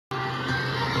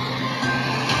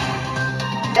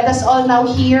Let us all now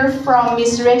hear from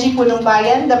Ms. Reggie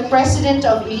Punongbayan, the President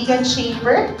of Iligan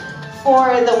Chamber,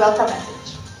 for the welcome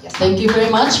message. Yes. Thank you very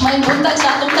much. May buntag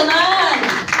sa atong tanan.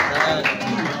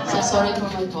 So sorry for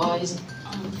my voice.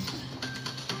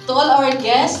 To all our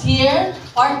guests here,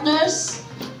 partners,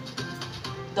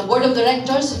 the Board of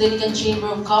Directors of the Iligan Chamber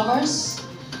of Commerce,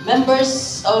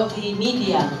 members of the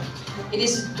media, it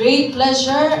is great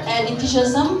pleasure and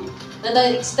enthusiasm that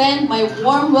I extend my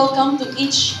warm welcome to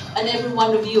each and every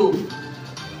one of you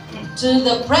to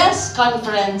the press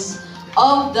conference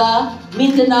of the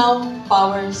Mindanao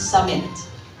Power Summit.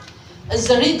 As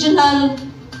the regional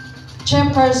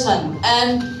chairperson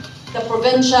and the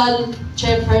provincial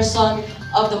chairperson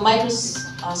of the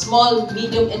Small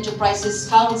Medium Enterprises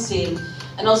Council,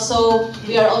 and also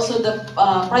we are also the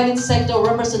private sector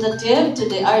representative to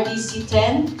the RDC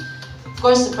 10. Of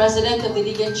course, the president of the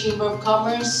Iligan Chamber of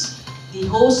Commerce, the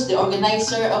host, the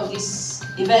organizer of this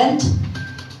event.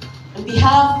 On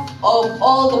behalf of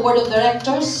all the board of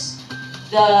directors,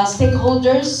 the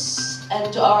stakeholders,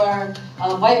 and to our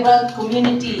vibrant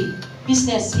community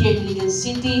business here in Iligan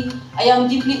City, I am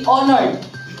deeply honored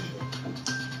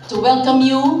to welcome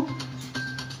you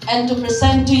and to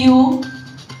present to you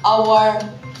our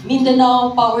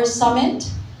Mindanao Power Summit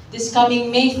this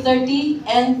coming May 30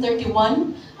 and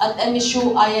 31 at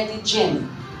MSU-IIT Gym.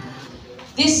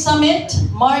 This summit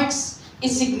marks a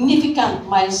significant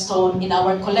milestone in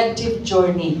our collective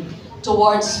journey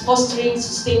towards fostering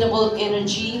sustainable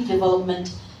energy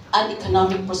development and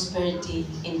economic prosperity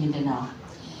in Mindanao.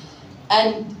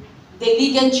 And the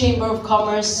Iligan Chamber of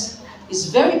Commerce is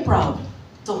very proud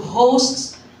to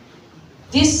host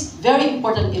this very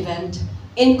important event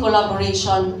in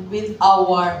collaboration with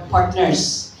our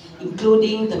partners,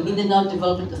 including the Mindanao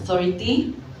Development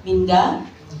Authority, MINDA,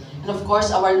 and of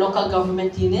course our local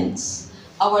government units,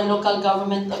 our local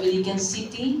government of Iligan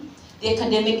City, the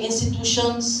academic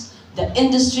institutions, the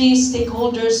industry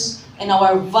stakeholders, and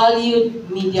our valued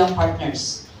media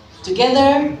partners.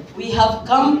 Together, we have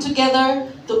come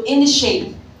together to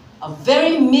initiate a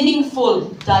very meaningful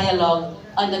dialogue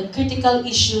on the critical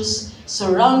issues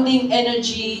surrounding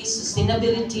energy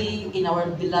sustainability in our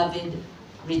beloved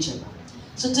region.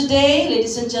 So today,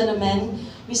 ladies and gentlemen,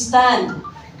 we stand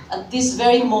at this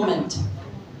very moment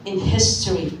in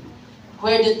history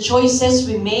where the choices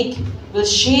we make will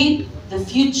shape the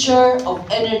future of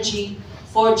energy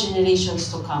for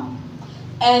generations to come.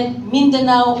 And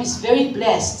Mindanao is very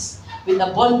blessed with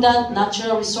abundant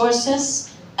natural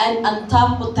resources and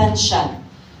untapped potential.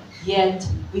 Yet,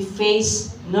 we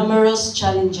face numerous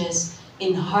challenges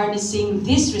in harnessing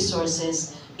these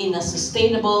resources in a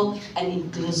sustainable and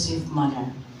inclusive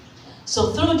manner.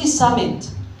 So through this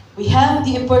summit, we have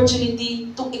the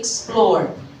opportunity to explore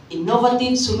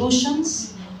innovative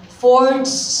solutions, forge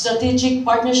strategic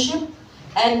partnership,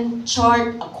 and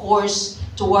chart a course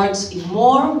towards a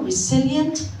more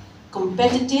resilient,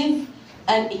 competitive,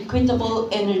 and equitable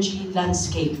energy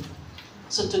landscape.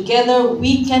 So together,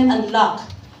 we can unlock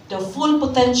the full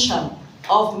potential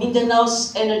of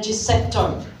Mindanao's energy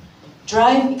sector,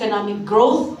 drive economic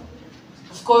growth,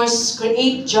 of course,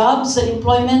 create jobs and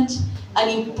employment, and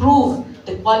improve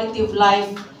the quality of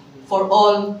life for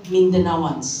all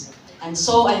Mindanaoans. And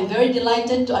so I'm very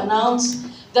delighted to announce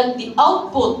that the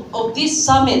output of this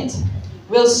summit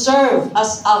will serve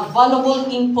as a valuable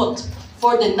input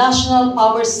for the National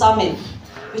Power Summit,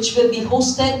 which will be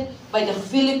hosted by the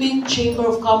Philippine Chamber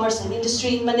of Commerce and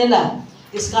Industry in Manila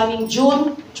this coming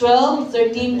June 12,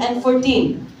 13, and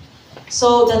 14.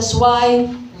 So that's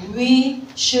why we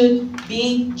should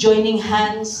be joining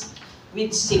hands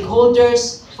with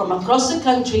stakeholders from across the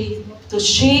country to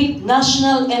shape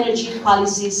national energy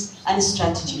policies and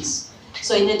strategies.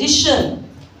 So in addition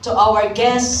to our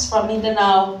guests from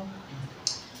Mindanao,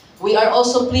 we are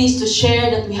also pleased to share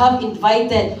that we have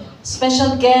invited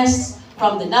special guests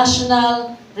from the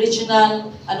national,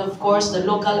 regional, and of course the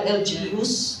local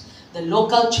LGUs, the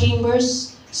local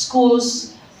chambers,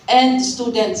 schools, and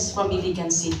students from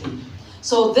Iligan City.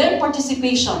 So their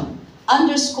participation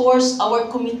underscores our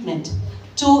commitment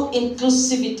to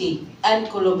inclusivity and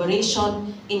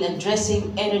collaboration in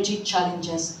addressing energy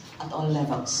challenges at all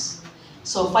levels.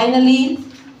 So finally,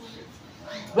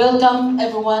 welcome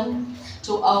everyone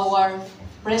to our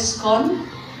presscon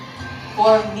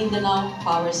for Mindanao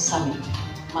Power Summit.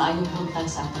 Maayong buntag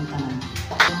sa atong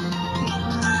tanan.